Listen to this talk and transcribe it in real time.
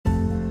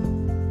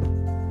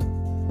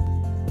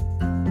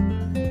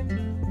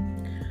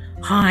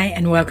Hi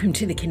and welcome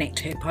to the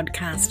Connect Her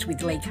podcast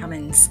with Lee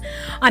Cummins.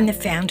 I'm the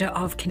founder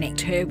of Connect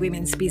Her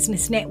Women's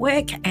Business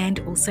Network and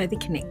also the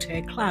Connect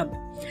Her Club.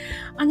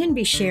 I'm going to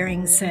be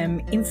sharing some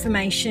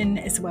information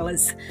as well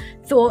as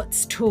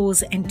thoughts,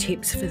 tools and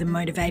tips for the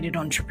motivated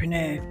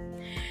entrepreneur.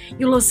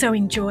 You'll also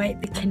enjoy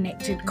the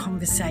Connected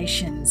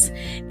Conversations.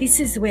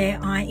 This is where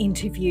I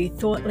interview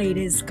thought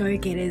leaders,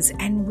 go-getters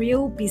and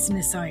real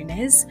business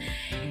owners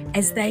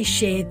as they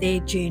share their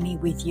journey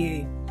with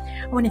you.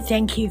 I want to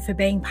thank you for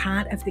being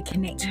part of the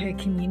Connect Her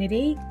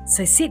community,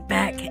 so sit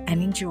back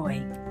and enjoy.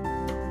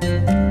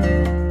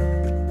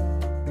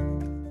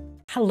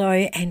 Hello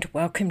and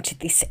welcome to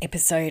this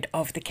episode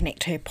of the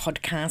Connect Her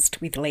podcast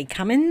with Lee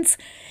Cummins.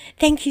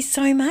 Thank you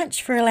so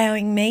much for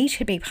allowing me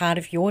to be part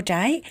of your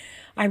day.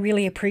 I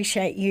really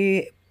appreciate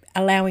you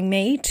allowing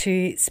me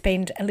to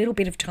spend a little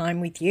bit of time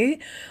with you,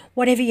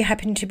 whatever you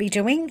happen to be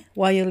doing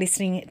while you're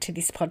listening to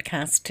this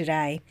podcast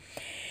today.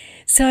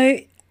 So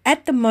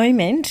at the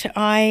moment,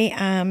 I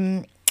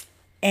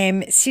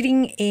am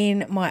sitting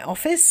in my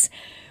office.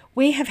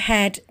 We have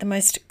had the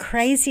most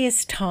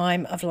craziest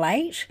time of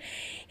late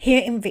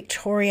here in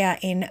Victoria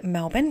in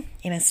Melbourne,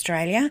 in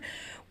Australia.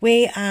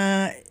 We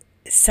are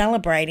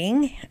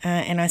celebrating,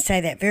 and I say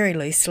that very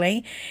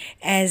loosely,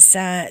 as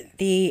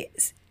the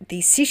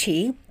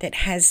city that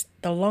has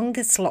the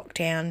longest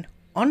lockdown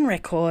on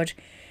record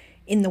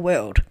in the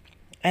world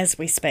as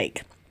we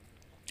speak.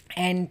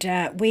 And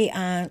we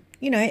are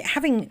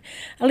having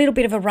a little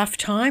bit of a rough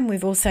time.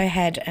 We've also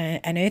had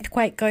an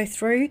earthquake go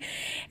through,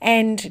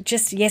 and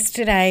just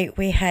yesterday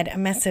we had a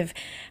massive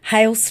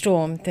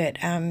hailstorm that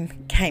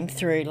came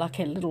through,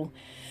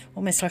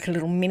 almost like a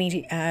little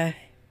mini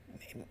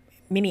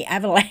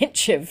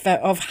avalanche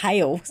of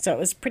hail. So it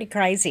was pretty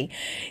crazy.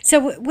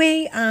 So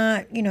we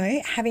are,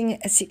 having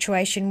a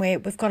situation where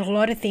we've got a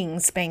lot of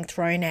things being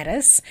thrown at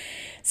us,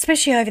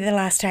 especially over the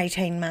last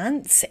 18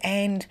 months.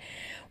 And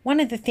one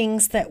of the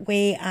things that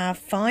we are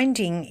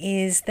finding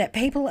is that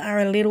people are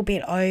a little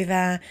bit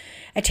over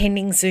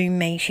attending Zoom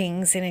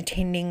meetings and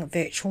attending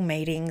virtual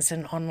meetings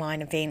and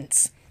online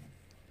events,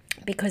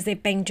 because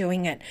they've been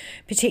doing it,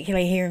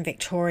 particularly here in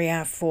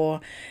Victoria,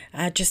 for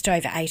just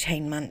over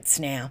 18 months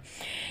now.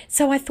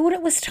 So I thought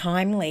it was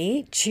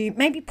timely to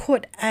maybe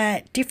put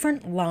a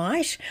different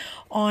light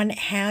on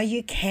how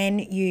you can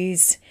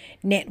use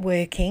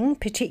networking,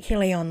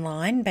 particularly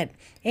online, but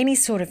any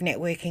sort of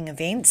networking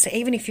events,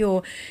 even if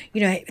you're,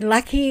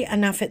 lucky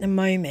enough at the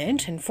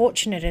moment and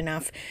fortunate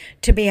enough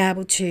to be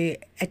able to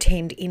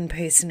attend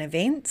in-person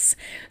events,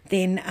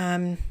 then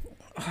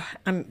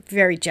I'm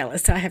very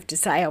jealous, I have to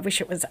say. I wish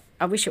it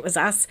was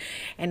us,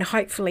 and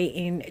hopefully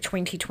in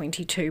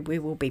 2022 we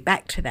will be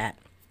back to that.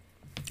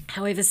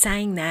 However,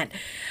 saying that,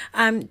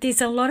 there's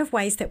a lot of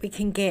ways that we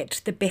can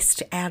get the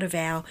best out of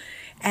our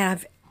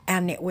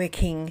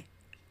networking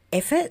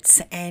efforts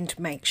and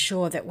make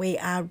sure that we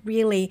are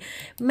really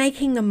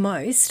making the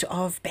most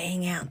of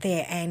being out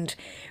there and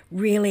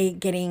really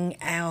getting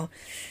our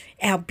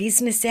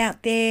business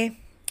out there,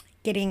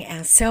 getting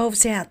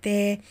ourselves out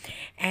there,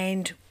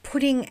 and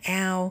putting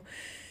our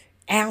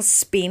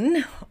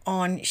spin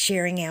on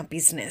sharing our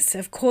business.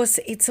 Of course,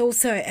 it's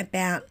also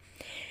about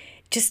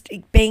just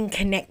being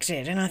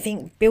connected, and I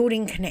think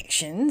building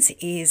connections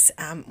is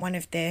one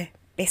of the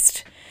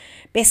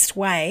best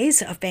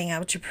ways of being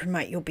able to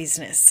promote your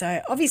business.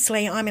 So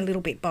obviously I'm a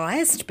little bit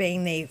biased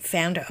being the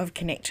founder of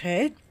Connect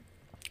Her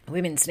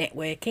Women's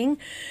Networking,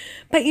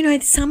 but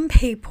some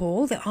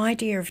people, the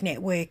idea of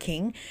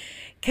networking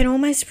can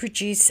almost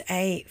produce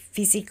a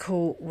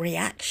physical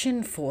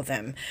reaction for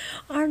them.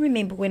 I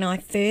remember when I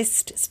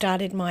first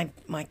started my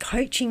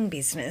coaching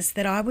business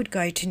that I would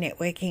go to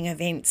networking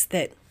events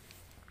that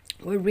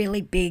were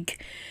really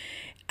big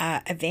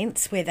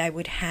events where they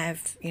would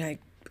have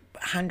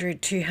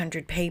 100,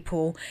 200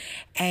 people,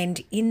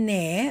 and in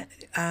there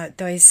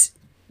those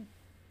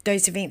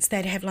events,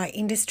 they'd have like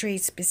industry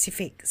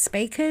specific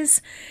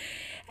speakers,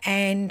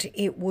 and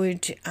it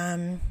would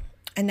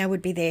and they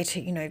would be there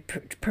to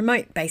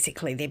promote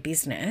basically their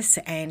business,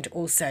 and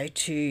also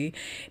to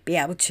be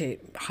able to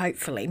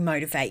hopefully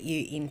motivate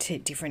you into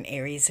different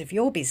areas of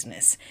your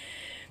business.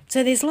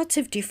 So there's lots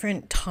of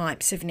different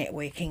types of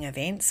networking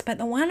events, but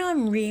the one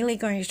I'm really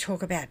going to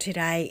talk about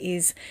today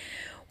is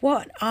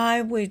what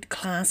I would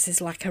class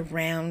as like a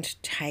round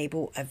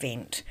table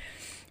event.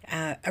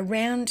 A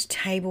round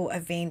table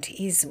event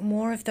is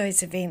more of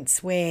those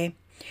events where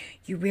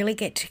you really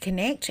get to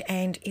connect,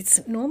 and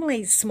it's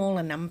normally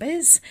smaller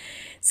numbers.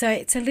 So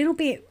it's a little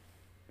bit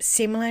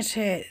similar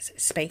to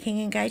speaking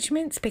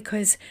engagements,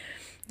 because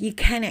you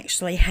can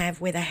actually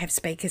have where they have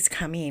speakers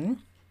come in.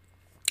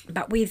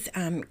 But with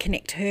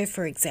Connect Her,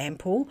 for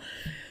example,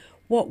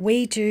 what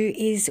we do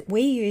is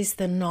we use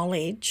the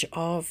knowledge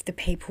of the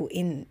people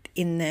in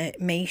the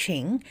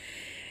meeting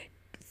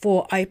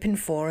for open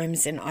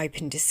forums and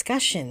open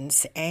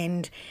discussions,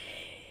 and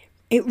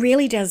it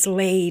really does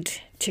lead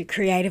to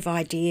creative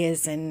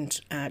ideas and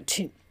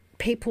to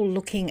people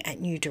looking at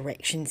new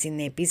directions in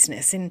their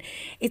business. And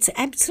it's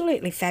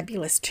absolutely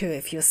fabulous too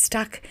if you're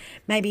stuck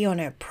maybe on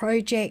a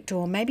project,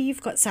 or maybe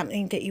you've got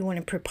something that you want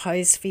to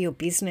propose for your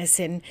business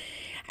and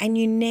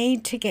you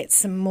need to get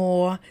some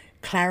more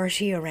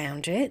clarity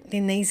around it.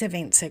 Then these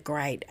events are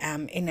great,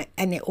 and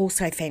they're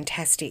also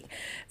fantastic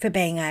for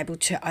being able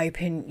to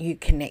open new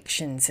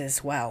connections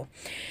as well.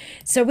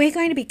 So we're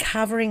going to be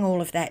covering all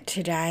of that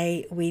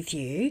today with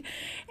you,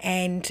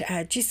 and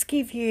just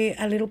give you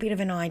a little bit of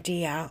an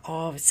idea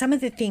of some of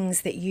the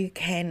things that you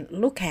can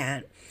look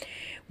at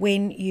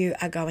when you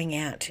are going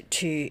out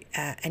to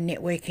a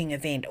networking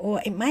event.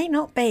 Or it may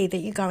not be that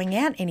you're going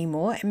out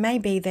anymore. It may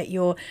be that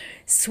you're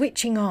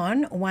switching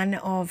on one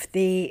of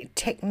the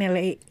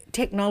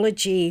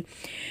technology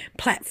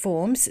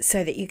platforms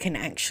so that you can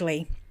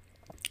actually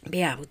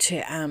be able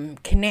to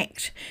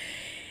connect.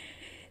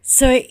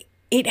 So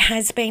it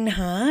has been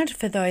hard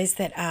for those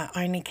that are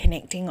only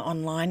connecting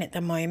online at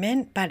the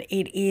moment, but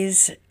it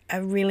is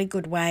a really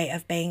good way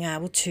of being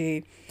able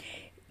to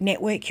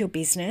network your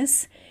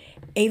business.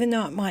 Even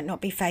though it might not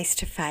be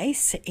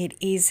face-to-face, it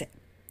is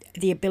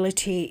the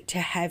ability to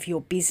have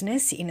your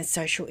business in a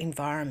social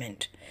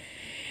environment.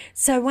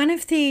 So one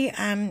of the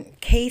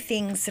key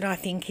things that I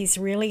think is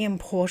really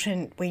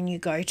important when you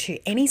go to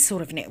any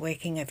sort of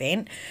networking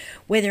event,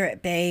 whether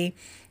it be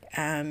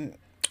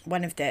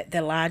one of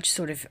the large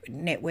sort of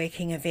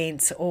networking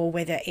events, or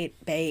whether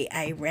it be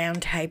a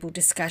roundtable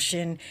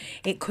discussion,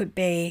 it could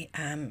be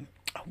a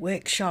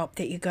workshop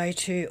that you go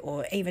to,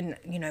 or even,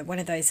 one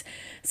of those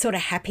sort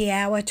of happy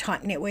hour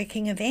type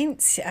networking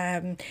events.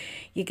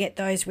 You get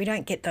those. We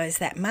don't get those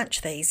that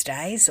much these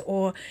days.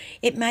 Or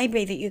it may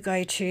be that you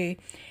go to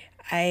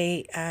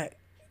a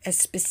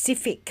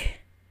specific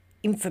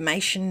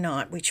information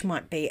night, which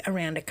might be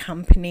around a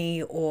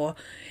company or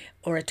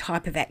a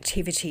type of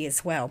activity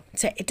as well.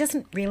 So it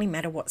doesn't really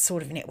matter what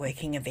sort of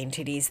networking event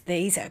it is.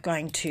 These are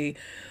going to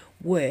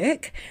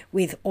work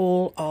with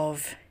all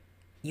of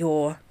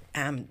your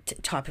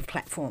type of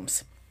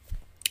platforms.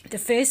 The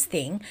first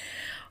thing,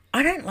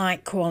 I don't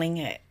like calling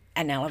it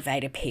an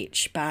elevator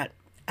pitch, but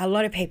a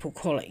lot of people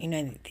call it,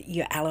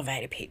 your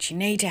elevator pitch. You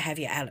need to have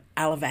your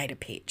elevator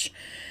pitch.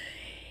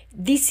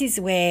 This is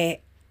where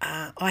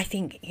I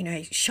think,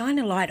 shine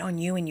a light on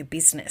you and your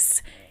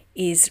business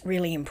is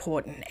really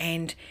important.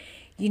 And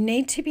you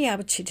need to be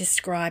able to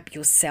describe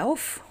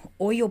yourself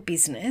or your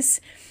business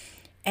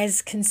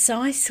as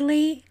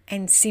concisely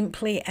and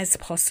simply as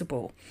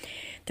possible.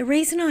 The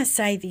reason I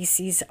say this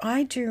is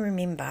I do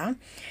remember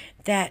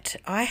that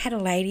I had a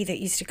lady that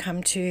used to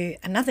come to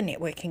another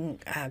networking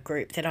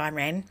group that I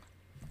ran,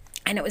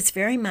 and it was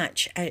very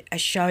much a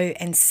show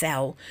and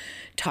sell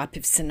type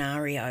of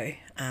scenario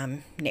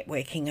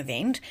networking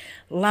event.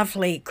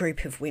 Lovely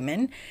group of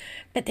women.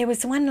 But there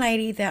was one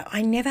lady that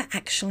I never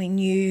actually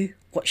knew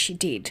what she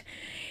did.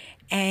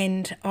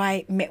 And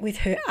I met with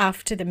her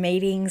after the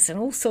meetings and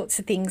all sorts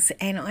of things,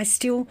 and I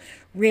still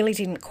really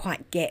didn't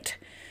quite get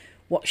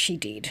what she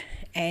did.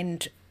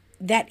 And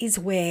that is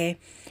where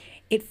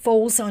it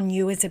falls on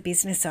you as a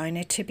business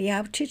owner to be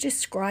able to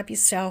describe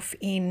yourself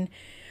in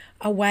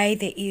a way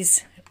that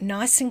is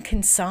nice and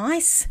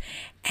concise,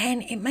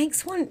 and it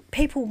makes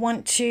people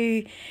want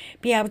to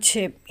be able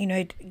to,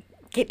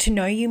 get to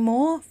know you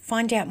more,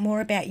 find out more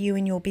about you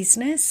and your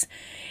business.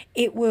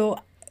 It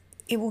will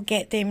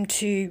get them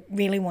to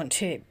really want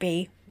to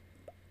be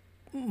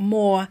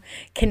more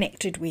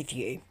connected with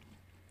you.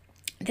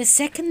 The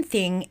second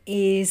thing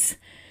is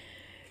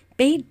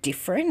be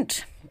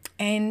different.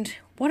 And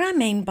what I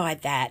mean by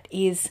that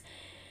is,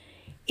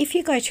 if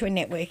you go to a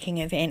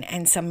networking event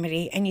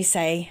and you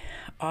say,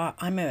 oh,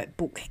 I'm a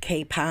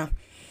bookkeeper.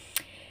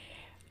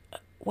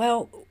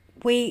 Well,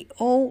 we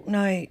all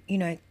know,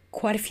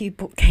 quite a few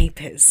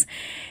bookkeepers.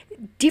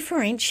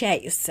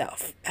 Differentiate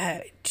yourself.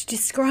 To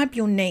describe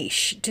your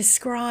niche.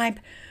 Describe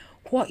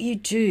what you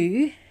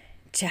do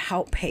to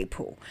help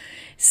people.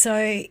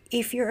 So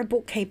if you're a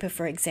bookkeeper,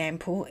 for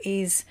example,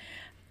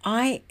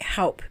 I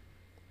help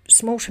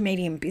small to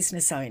medium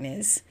business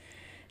owners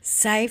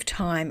save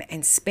time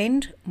and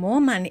spend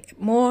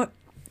more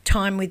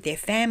time with their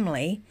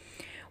family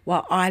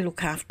while I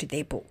look after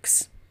their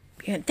books.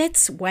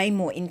 That's way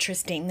more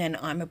interesting than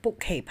I'm a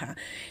bookkeeper.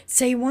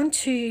 So you want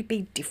to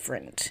be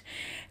different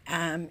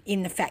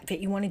in the fact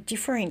that you want to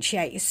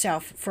differentiate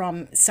yourself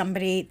from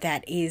somebody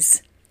that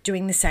is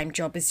doing the same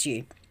job as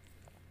you.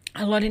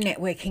 A lot of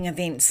networking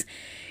events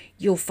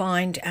you'll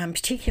find,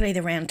 particularly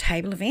the round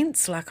table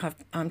events like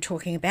I'm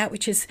talking about,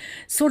 which is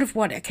sort of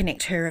what a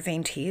Connect Her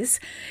event is,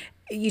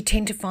 you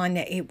tend to find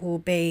that it will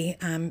be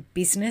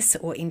business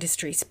or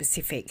industry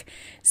specific.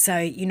 So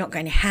you're not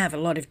going to have a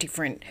lot of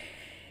different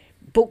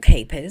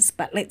bookkeepers,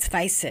 but let's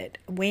face it,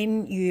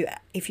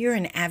 if you're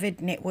an avid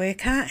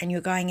networker and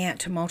you're going out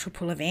to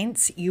multiple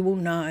events, you will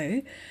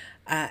know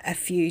a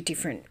few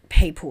different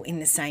people in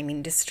the same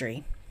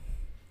industry.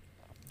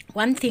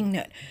 One thing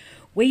that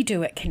we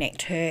do at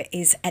Connect Her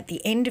is at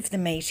the end of the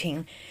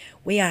meeting,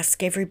 we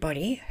ask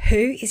everybody,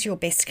 who is your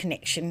best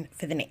connection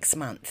for the next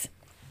month?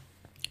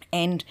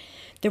 And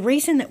the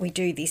reason that we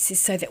do this is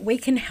so that we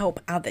can help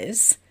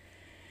others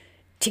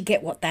to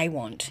get what they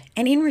want.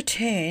 And in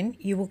return,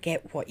 you will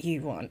get what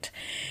you want.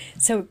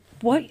 So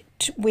what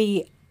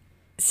we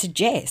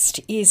suggest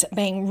is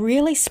being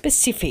really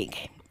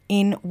specific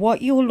in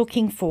what you're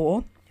looking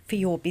for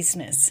your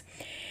business,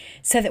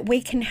 so that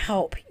we can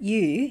help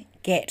you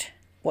get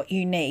what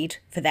you need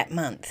for that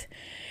month.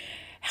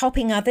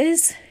 Helping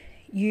others,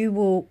 you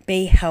will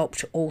be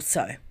helped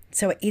also.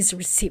 So it is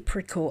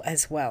reciprocal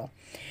as well.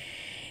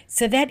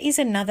 So that is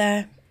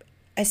another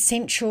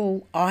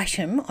essential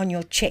item on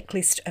your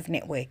checklist of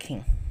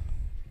networking.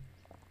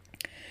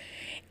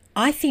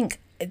 I think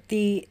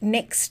the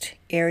next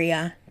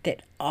area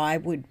that I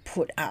would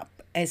put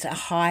up as a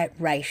high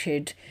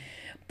rated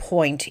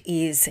point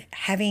is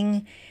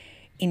having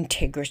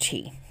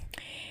integrity.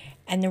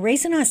 And the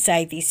reason I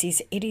say this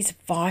is it is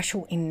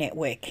vital in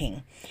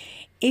networking.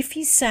 If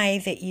you say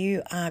that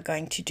you are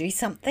going to do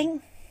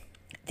something,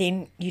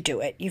 then you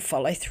do it, you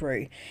follow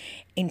through.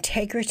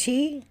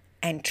 Integrity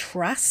and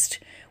trust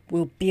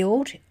will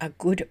build a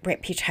good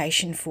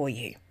reputation for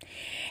you.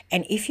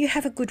 And if you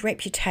have a good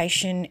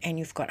reputation and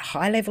you've got a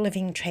high level of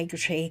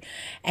integrity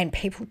and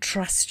people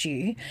trust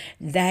you,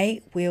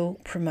 they will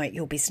promote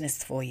your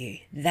business for you.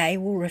 They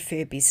will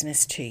refer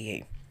business to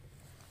you.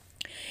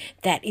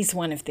 That is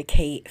one of the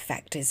key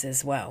factors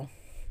as well.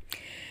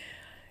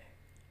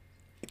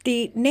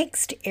 The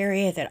next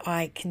area that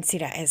I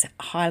consider as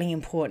highly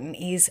important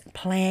is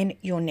plan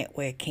your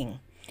networking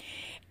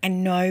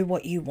and know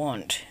what you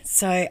want.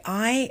 So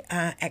I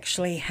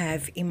actually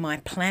have in my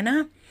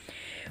planner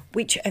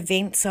which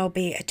events I'll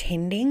be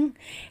attending,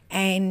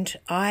 and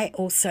I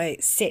also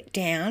set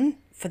down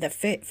for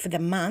the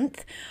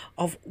month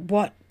of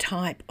what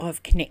type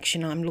of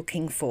connection I'm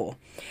looking for.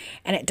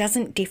 And it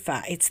doesn't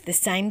differ. It's the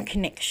same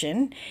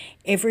connection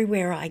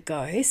everywhere I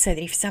go, so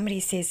that if somebody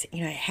says,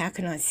 how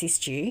can I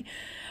assist you?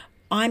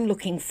 I'm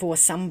looking for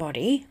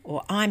somebody,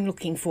 or I'm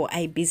looking for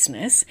a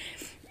business,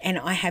 and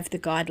I have the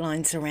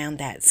guidelines around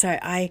that. So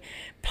I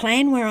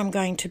plan where I'm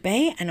going to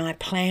be and I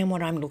plan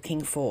what I'm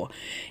looking for.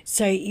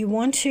 So you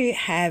want to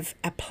have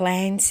a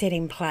plan set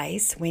in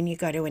place when you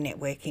go to a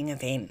networking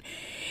event.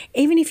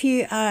 Even if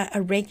you are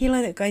a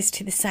regular that goes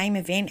to the same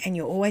event and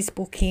you always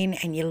book in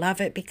and you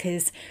love it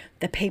because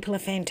the people are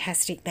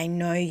fantastic, they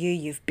know you,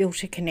 you've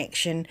built a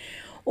connection,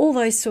 all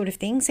those sort of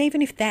things,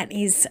 even if that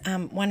is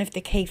one of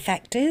the key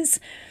factors,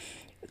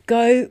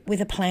 go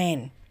with a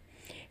plan.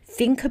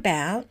 Think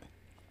about,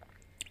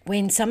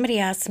 when somebody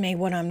asks me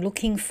what I'm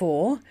looking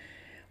for,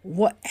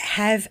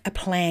 have a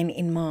plan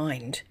in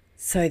mind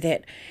so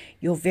that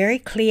you're very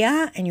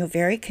clear and you're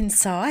very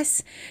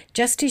concise,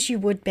 just as you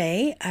would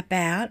be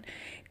about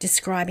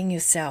describing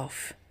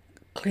yourself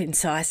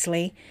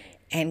concisely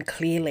and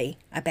clearly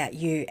about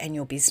you and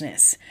your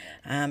business.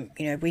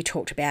 We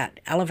talked about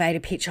elevator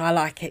pitch. I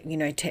like it,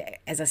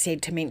 as I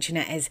said, to mention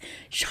it as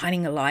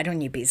shining a light on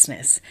your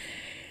business.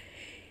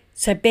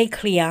 So be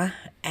clear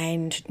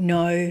and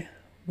know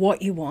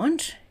what you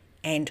want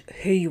and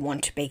who you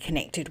want to be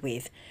connected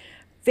with.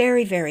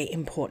 Very, very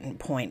important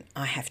point,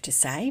 I have to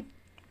say.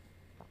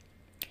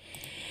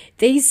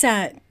 These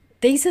are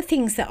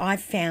things that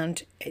I've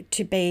found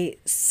to be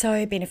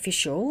so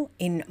beneficial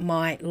in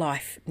my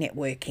life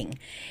networking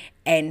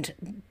and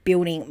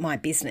building my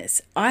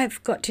business.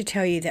 I've got to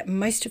tell you that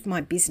most of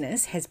my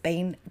business has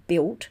been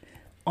built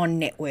on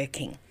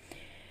networking.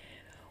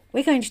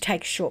 We're going to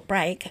take a short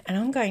break and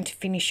I'm going to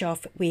finish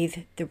off with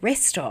the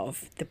rest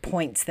of the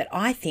points that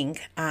I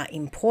think are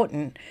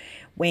important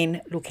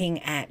when looking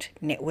at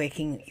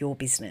networking your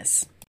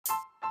business.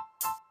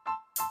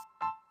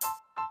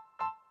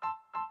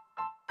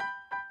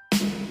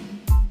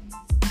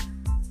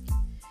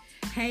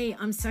 Hey,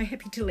 I'm so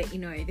happy to let you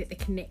know that the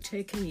Connect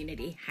Her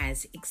community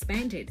has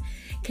expanded.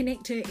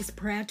 Connect Her is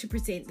proud to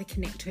present the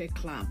Connect Her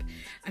Club,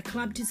 a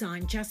club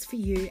designed just for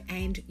you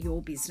and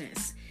your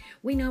business.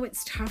 We know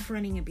it's tough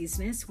running a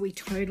business, we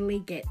totally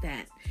get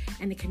that.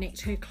 And the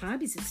Connect Her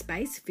Club is a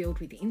space filled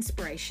with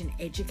inspiration,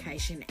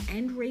 education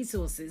and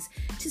resources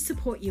to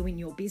support you in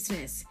your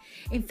business.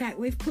 In fact,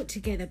 we've put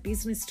together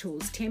business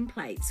tools,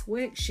 templates,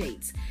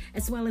 worksheets,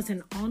 as well as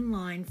an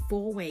online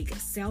 4-week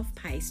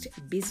self-paced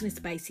business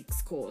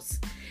basics course.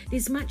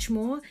 There's much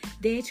more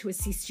there to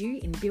assist you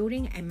in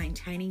building and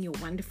maintaining your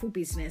wonderful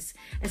business,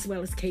 as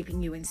well as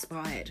keeping you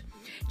inspired.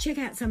 Check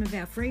out some of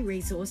our free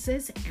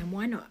resources and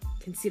why not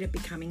consider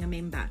becoming a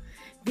member.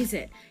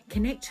 Visit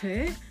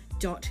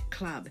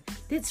connecther.club.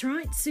 That's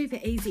right, super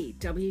easy,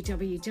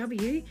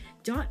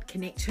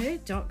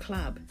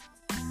 www.connecther.club.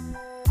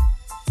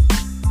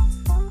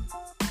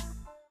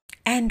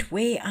 And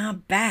we are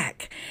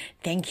back.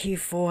 Thank you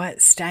for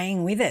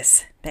staying with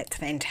us. That's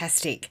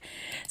fantastic.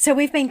 So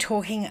we've been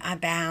talking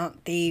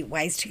about the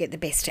ways to get the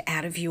best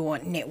out of your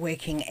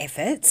networking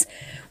efforts.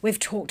 We've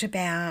talked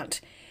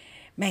about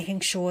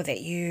making sure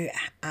that you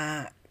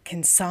are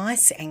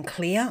concise and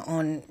clear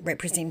on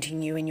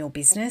representing you and your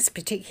business,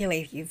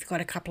 particularly if you've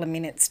got a couple of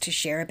minutes to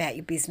share about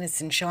your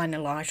business and shine a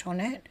light on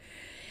it.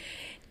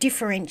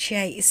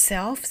 Differentiate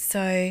yourself.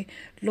 So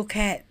look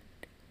at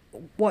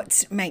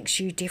what makes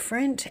you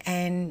different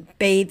and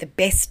be the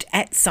best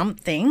at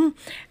something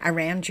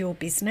around your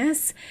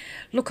business.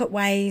 Look at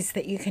ways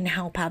that you can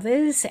help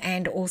others,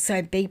 and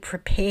also be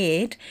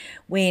prepared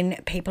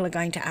when people are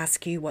going to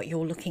ask you what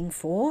you're looking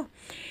for.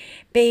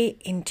 Be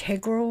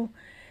integral.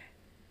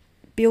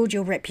 Build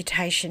your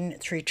reputation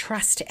through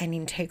trust and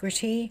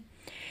integrity.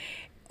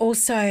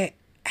 Also,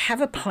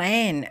 have a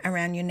plan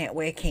around your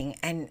networking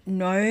and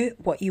know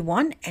what you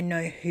want and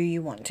know who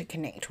you want to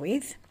connect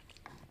with.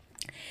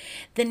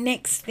 The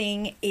next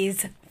thing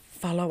is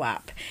follow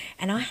up.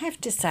 And I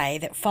have to say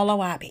that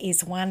follow up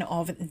is one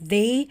of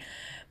the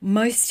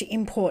most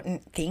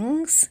important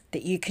things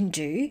that you can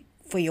do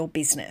for your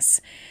business.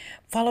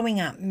 Following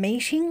up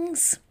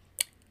meetings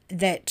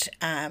that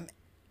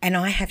and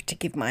I have to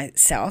give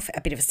myself a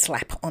bit of a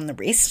slap on the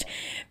wrist,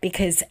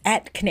 because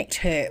at Connect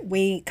Her,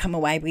 we come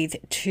away with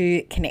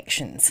 2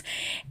 connections,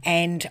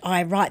 and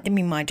I write them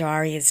in my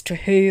diary as to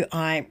who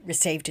I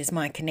received as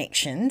my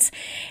connections.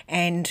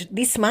 And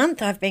this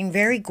month I've been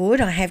very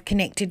good. I have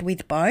connected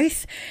with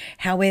both.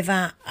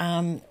 However,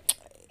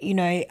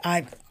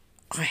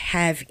 I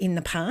have in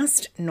the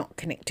past not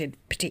connected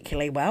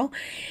particularly well.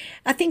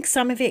 I think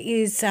some of it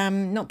is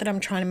not that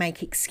I'm trying to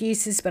make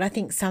excuses, but I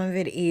think some of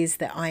it is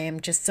that I am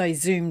just so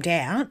zoomed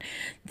out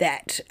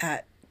that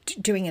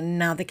doing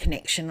another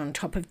connection on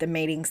top of the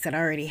meetings that I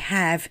already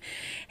have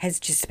has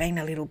just been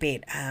a little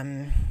bit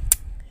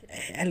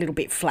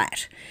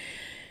flat.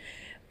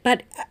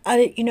 But,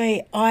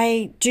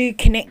 I do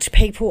connect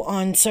people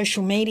on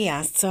social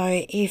media.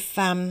 So if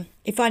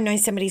I know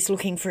somebody's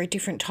looking for a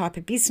different type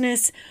of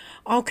business,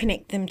 I'll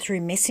connect them through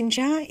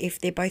Messenger if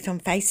they're both on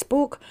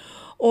Facebook.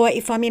 Or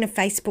if I'm in a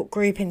Facebook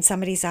group and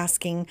somebody's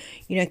asking,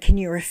 can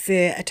you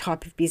refer a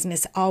type of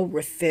business, I'll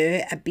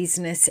refer a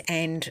business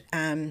and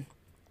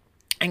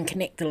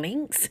connect the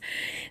links.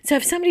 So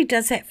if somebody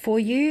does that for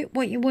you,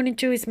 what you want to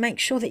do is make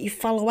sure that you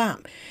follow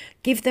up.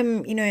 Give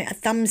them, a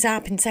thumbs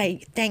up and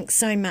say, thanks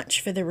so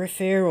much for the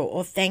referral,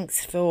 or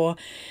thanks for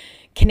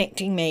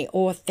connecting me,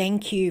 or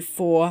thank you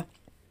for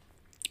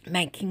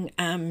making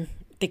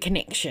the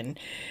connection.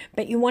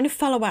 But you want to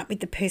follow up with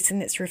the person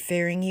that's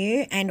referring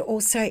you, and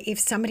also if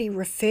somebody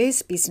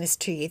refers business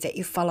to you, that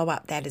you follow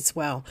up that as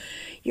well.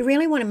 You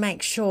really want to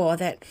make sure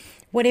that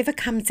whatever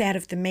comes out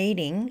of the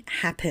meeting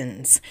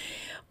happens.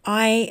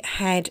 I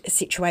had a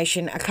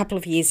situation a couple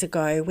of years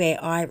ago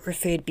where I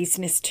referred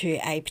business to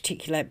a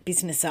particular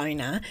business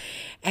owner,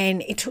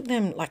 and it took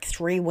them like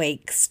 3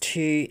 weeks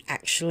to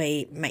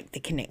actually make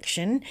the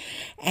connection.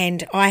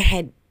 And I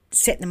had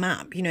set them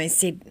up,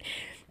 said,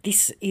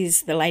 this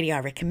is the lady I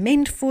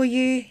recommend for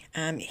you.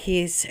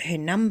 Here's her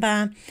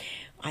number.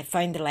 I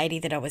phoned the lady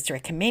that I was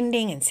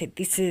recommending and said,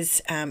 this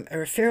is a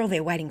referral.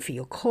 They're waiting for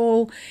your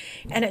call.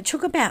 And it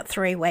took about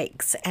 3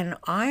 weeks. And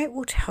I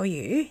will tell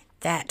you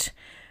that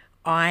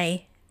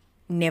I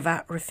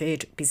never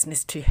referred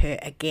business to her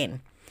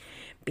again,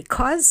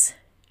 because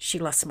she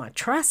lost my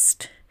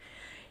trust.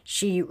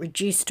 She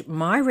reduced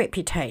my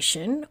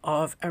reputation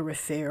of a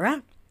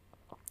referrer,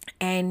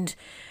 and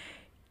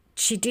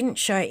she didn't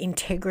show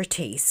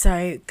integrity.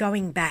 So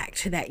going back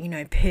to that,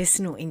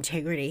 personal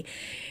integrity,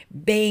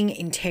 being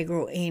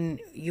integral in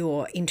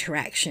your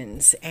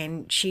interactions,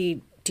 and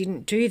she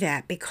didn't do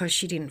that because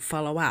she didn't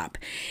follow up.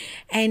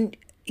 And,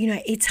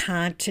 it's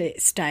hard to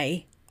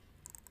stay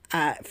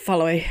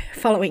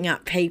following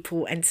up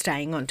people and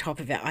staying on top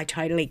of it. I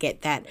totally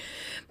get that.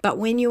 But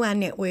when you are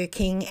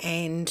networking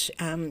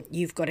and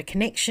you've got a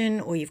connection,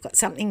 or you've got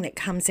something that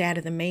comes out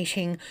of the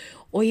meeting,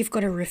 or you've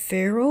got a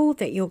referral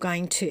that you're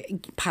going to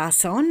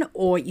pass on,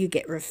 or you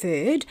get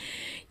referred,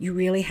 you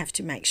really have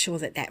to make sure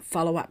that that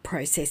follow-up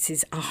process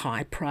is a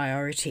high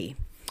priority.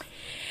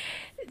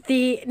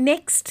 The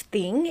next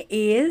thing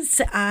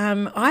is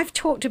I've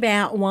talked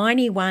about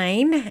Whiny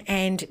Wayne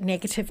and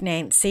Negative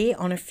Nancy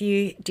on a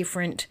few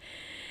different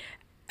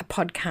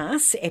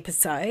podcast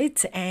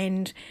episodes,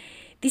 and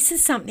this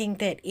is something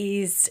that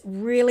is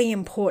really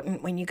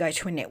important when you go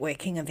to a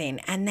networking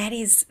event, and that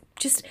is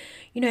just,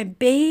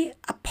 be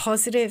a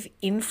positive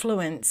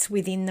influence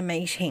within the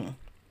meeting.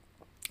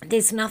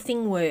 There's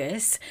nothing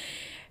worse,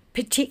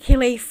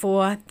 particularly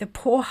for the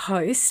poor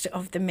host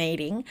of the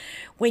meeting,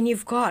 when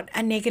you've got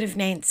a Negative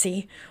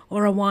Nancy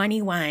or a Whiny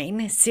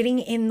Wayne sitting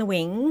in the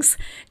wings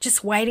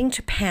just waiting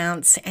to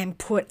pounce and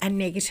put a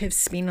negative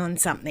spin on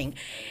something.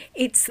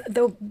 It's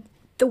the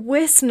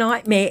worst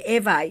nightmare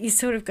ever. You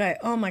sort of go,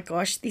 oh my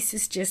gosh, this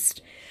is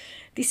just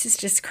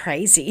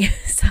crazy.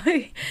 So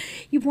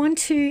you want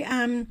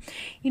to,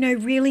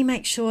 really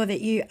make sure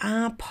that you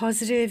are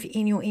positive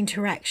in your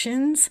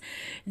interactions,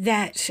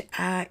 that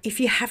if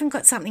you haven't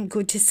got something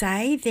good to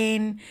say,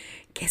 then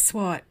guess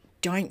what?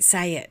 Don't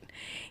say it.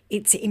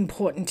 It's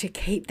important to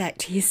keep that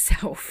to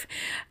yourself.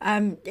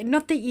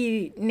 Not that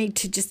you need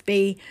to just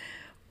be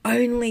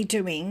only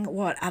doing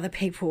what other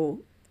people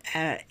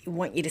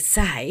want you to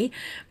say,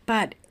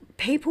 but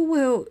people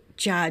will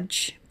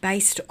judge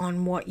based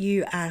on what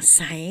you are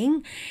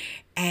saying,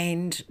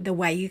 and the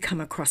way you come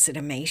across at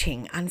a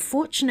meeting.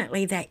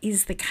 Unfortunately, that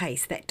is the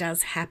case. That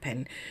does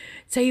happen.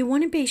 So you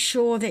want to be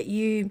sure that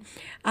you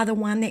are the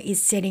one that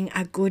is setting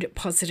a good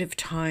positive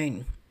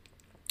tone.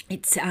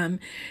 It's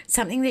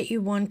something that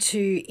you want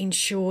to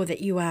ensure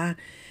that you are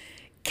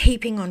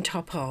keeping on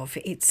top of.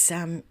 It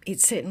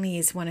certainly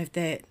is one of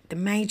the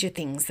major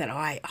things that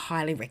I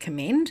highly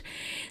recommend,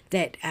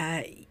 that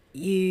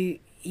you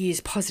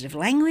use positive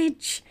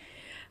language.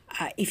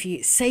 If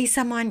you see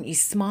someone, you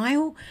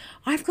smile.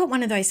 I've got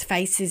one of those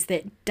faces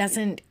that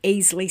doesn't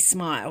easily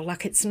smile,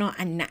 like it's not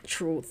a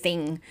natural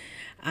thing.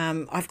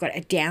 I've got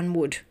a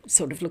downward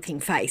sort of looking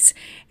face.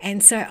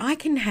 And so I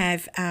can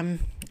have,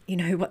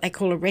 what they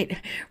call a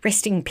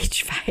resting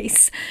bitch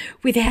face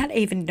without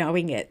even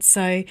knowing it.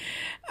 So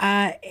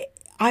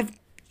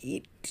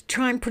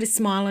try and put a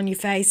smile on your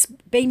face.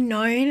 Be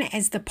known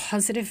as the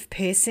positive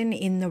person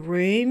in the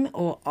room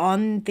or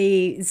on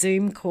the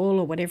Zoom call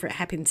or whatever it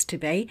happens to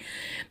be,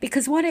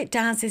 because what it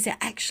does is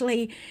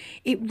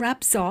it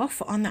rubs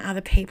off on the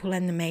other people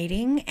in the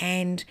meeting,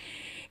 and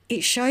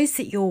it shows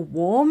that you're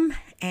warm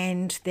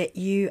and that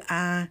you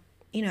are,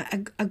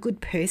 a good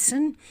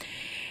person.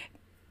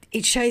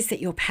 It shows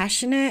that you're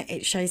passionate.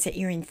 It shows that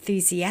you're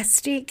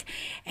enthusiastic,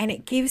 and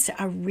it gives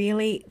a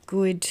really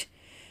good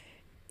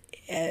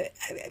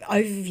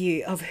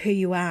overview of who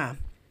you are.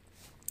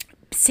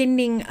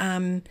 Sending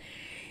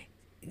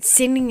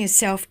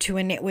yourself to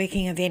a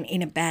networking event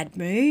in a bad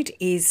mood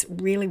is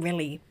really,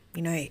 really,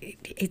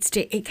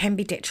 it can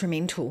be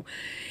detrimental.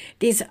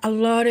 There's a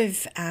lot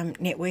of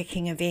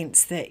networking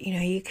events that,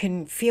 you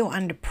can feel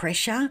under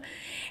pressure,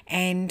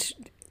 and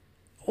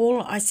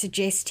all I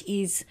suggest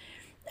is,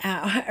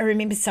 I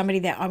remember somebody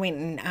that I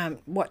went and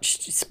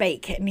watched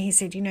speak, and he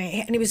said,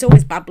 and he was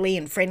always bubbly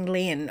and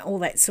friendly and all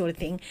that sort of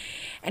thing.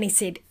 And he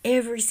said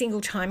every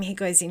single time he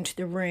goes into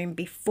the room,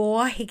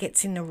 before he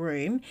gets in the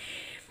room,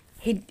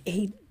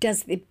 he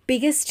does the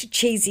biggest,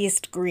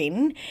 cheesiest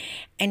grin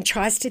and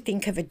tries to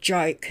think of a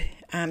joke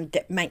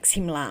that makes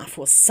him laugh,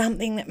 or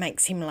something that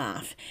makes him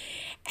laugh.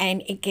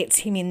 And it gets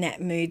him in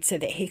that mood so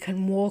that he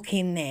can walk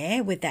in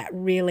there with that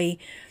really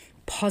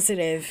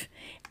positive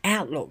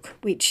outlook,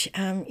 which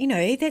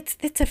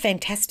that's a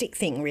fantastic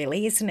thing,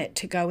 really, isn't it,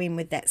 to go in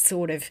with that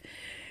sort of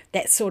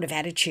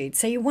attitude.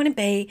 So you want to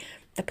be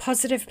the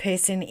positive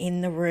person in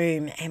the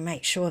room and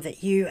make sure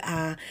that you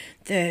are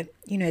the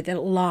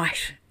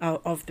light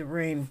of the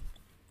room.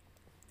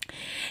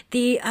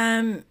 The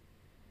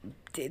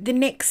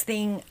next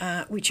thing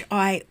which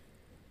I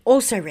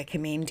also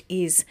recommend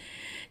is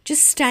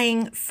just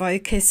staying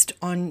focused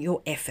on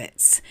your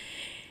efforts.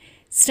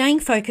 Staying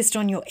focused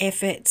on your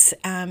efforts,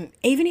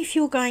 even if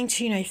you're going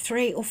to,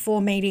 3 or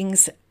 4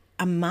 meetings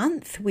a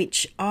month,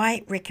 which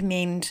I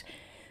recommend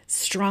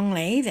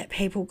strongly that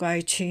people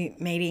go to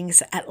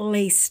meetings at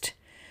least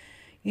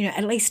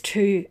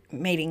 2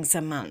 meetings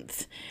a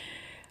month.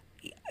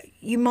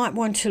 You might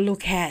want to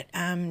look at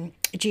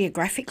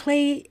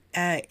geographically,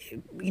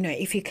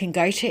 if you can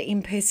go to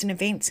in-person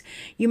events,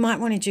 you might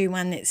want to do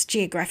one that's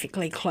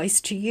geographically close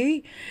to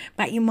you,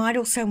 but you might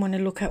also want to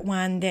look at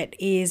one that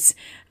is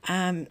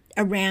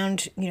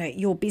around,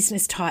 your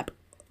business type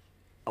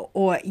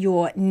or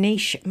your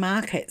niche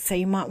market. So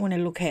you might want to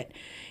look at,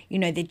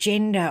 the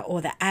gender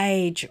or the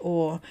age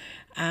or,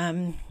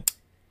 or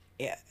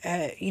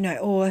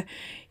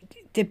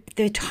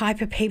the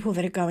type of people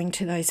that are going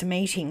to those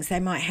meetings. They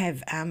might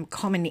have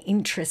common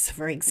interests,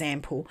 for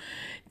example,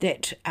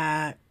 that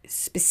are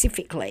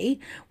specifically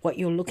what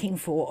you're looking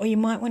for. Or you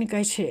might want to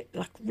go to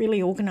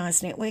really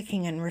organised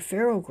networking and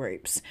referral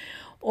groups.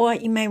 Or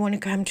you may want to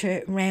come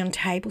to round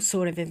table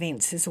sort of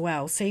events as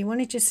well. So you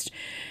want to just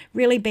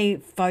really be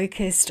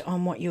focused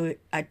on what you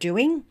are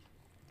doing,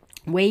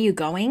 where you're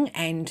going,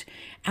 and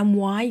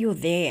why you're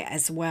there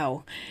as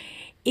well.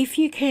 If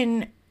you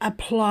can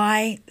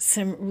apply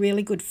some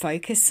really good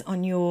focus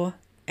on your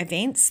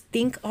events,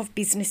 think of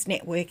business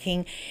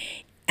networking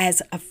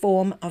as a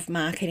form of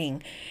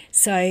marketing.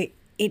 So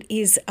it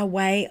is a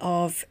way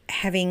of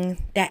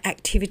having that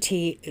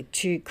activity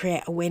to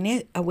create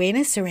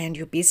awareness around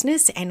your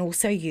business and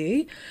also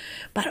you,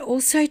 but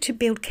also to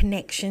build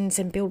connections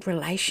and build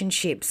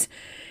relationships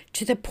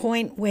to the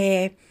point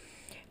where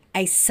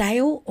a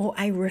sale or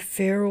a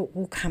referral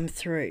will come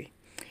through.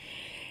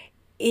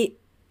 It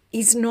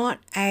is not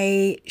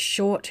a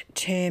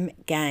short-term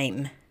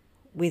game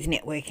with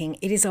networking.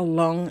 It is a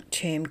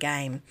long-term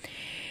game.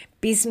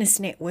 Business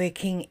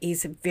networking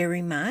is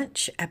very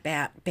much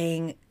about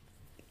being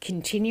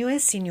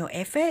continuous in your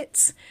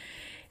efforts,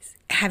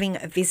 having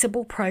a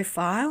visible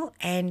profile,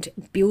 and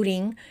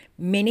building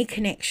many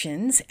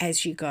connections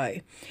as you go.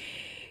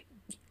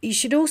 You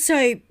should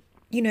also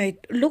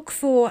look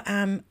for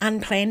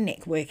unplanned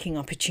networking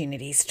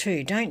opportunities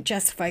too. Don't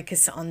just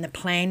focus on the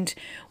planned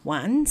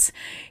ones.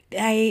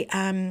 They,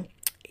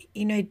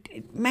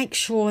 make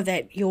sure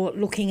that you're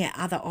looking at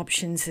other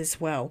options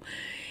as well.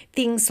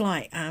 Things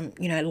like,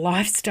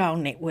 lifestyle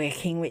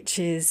networking, which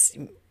is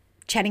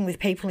chatting with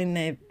people in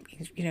the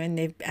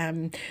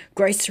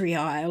grocery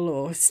aisle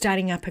or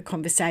starting up a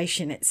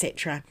conversation,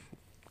 etc.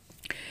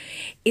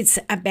 it's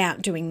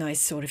about doing those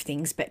sort of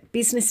things. But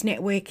business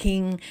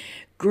networking,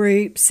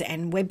 groups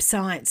and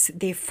websites,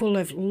 they're full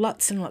of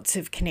lots and lots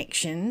of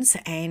connections,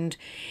 and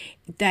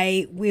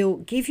they will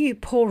give you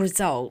poor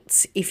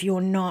results if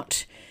you're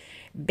not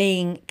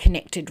being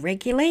connected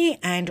regularly,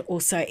 and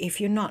also if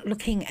you're not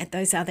looking at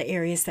those other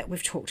areas that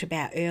we've talked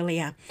about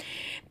earlier.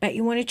 But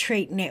you want to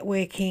treat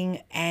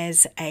networking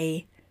as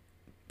a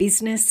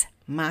business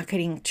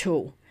marketing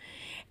tool,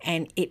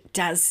 and it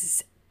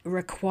does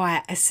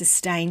require a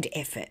sustained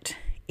effort.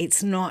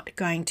 It's not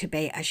going to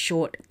be a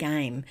short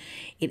game.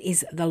 It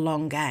is the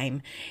long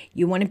game.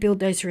 You want to build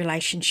those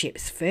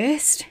relationships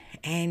first,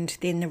 and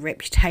then the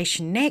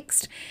reputation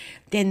next,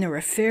 then the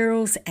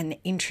referrals and the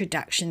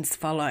introductions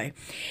follow.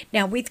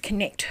 Now with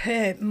Connect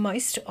Her,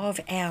 most of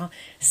our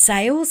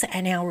sales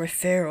and our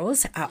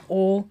referrals are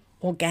all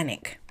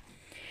organic.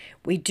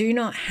 We do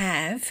not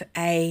have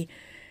a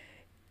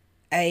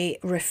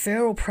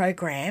referral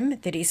program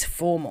that is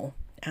formal.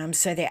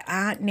 So there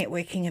are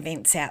networking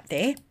events out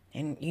there,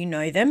 and you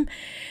know them,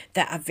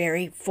 that are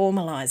very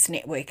formalised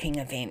networking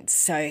events.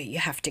 So you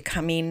have to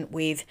come in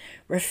with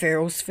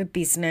referrals for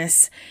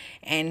business,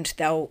 and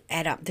they'll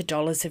add up the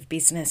dollars of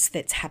business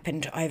that's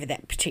happened over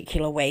that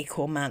particular week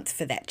or month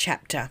for that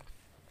chapter.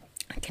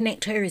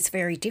 Connect Her is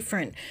very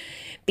different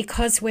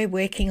because we're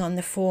working on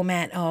the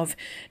format of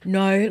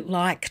know,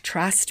 like,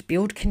 trust,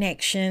 build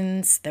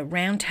connections, the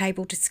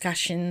roundtable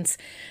discussions,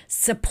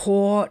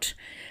 support,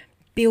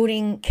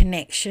 building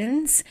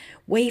connections.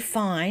 We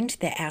find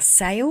that our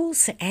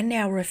sales and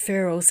our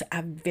referrals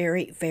are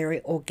very,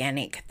 very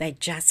organic. They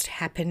just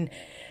happen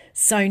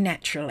so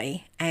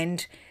naturally,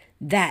 and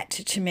that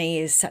to me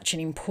is such an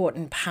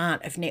important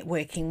part of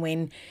networking,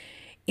 when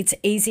it's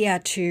easier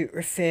to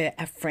refer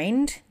a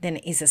friend than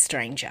it is a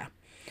stranger.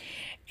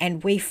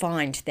 And we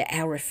find that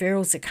our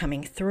referrals are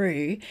coming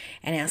through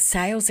and our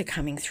sales are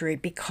coming through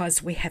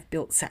because we have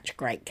built such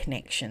great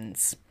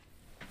connections.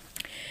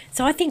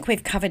 So I think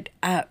we've covered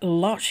a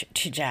lot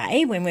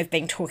today when we've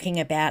been talking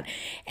about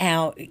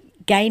our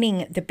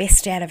gaining the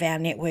best out of our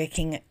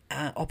networking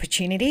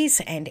opportunities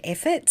and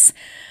efforts.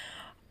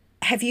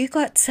 Have you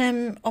got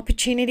some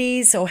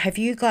opportunities, or have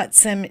you got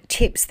some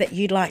tips that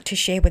you'd like to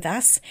share with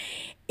us?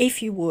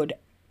 If you would,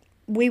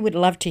 we would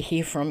love to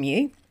hear from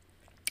you.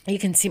 You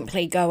can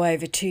simply go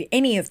over to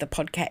any of the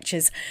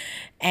podcatchers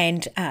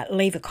and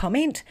leave a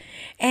comment.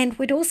 And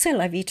we'd also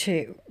love you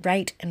to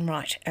rate and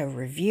write a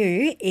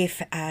review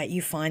if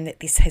you find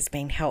that this has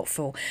been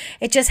helpful.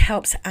 It just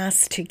helps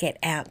us to get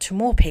out to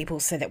more people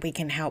so that we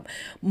can help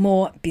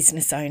more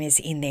business owners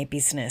in their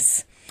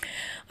business.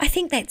 I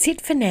think that's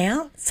it for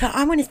now. So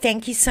I want to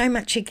thank you so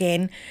much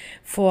again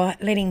for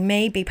letting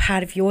me be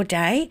part of your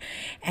day,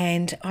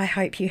 and I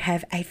hope you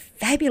have a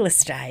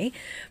fabulous day.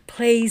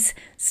 Please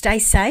stay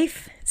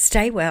safe,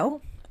 stay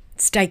well,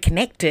 stay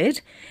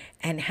connected,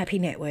 and happy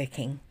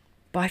networking.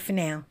 Bye for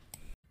now.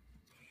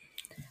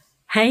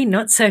 Hey,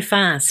 not so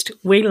fast.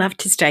 We love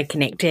to stay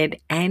connected,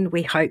 and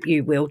we hope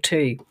you will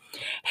too.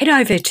 Head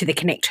over to the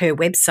Connect Her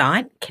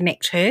website,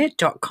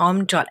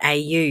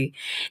 connecther.com.au.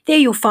 There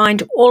you'll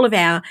find all of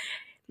our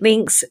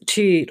links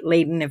to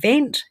lead an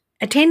event,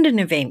 attend an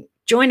event,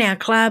 join our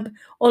club,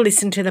 or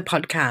listen to the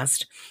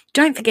podcast.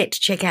 Don't forget to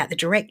check out the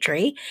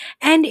directory,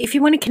 and if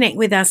you want to connect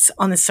with us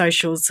on the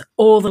socials,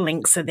 all the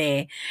links are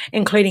there,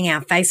 including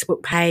our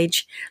Facebook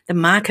page, the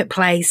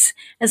marketplace,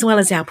 as well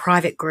as our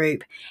private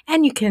group,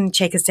 and you can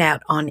check us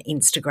out on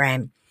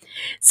Instagram.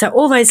 So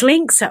all those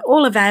links are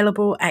all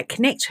available at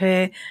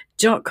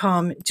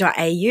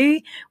connecther.com.au.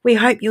 We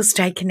hope you'll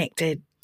stay connected.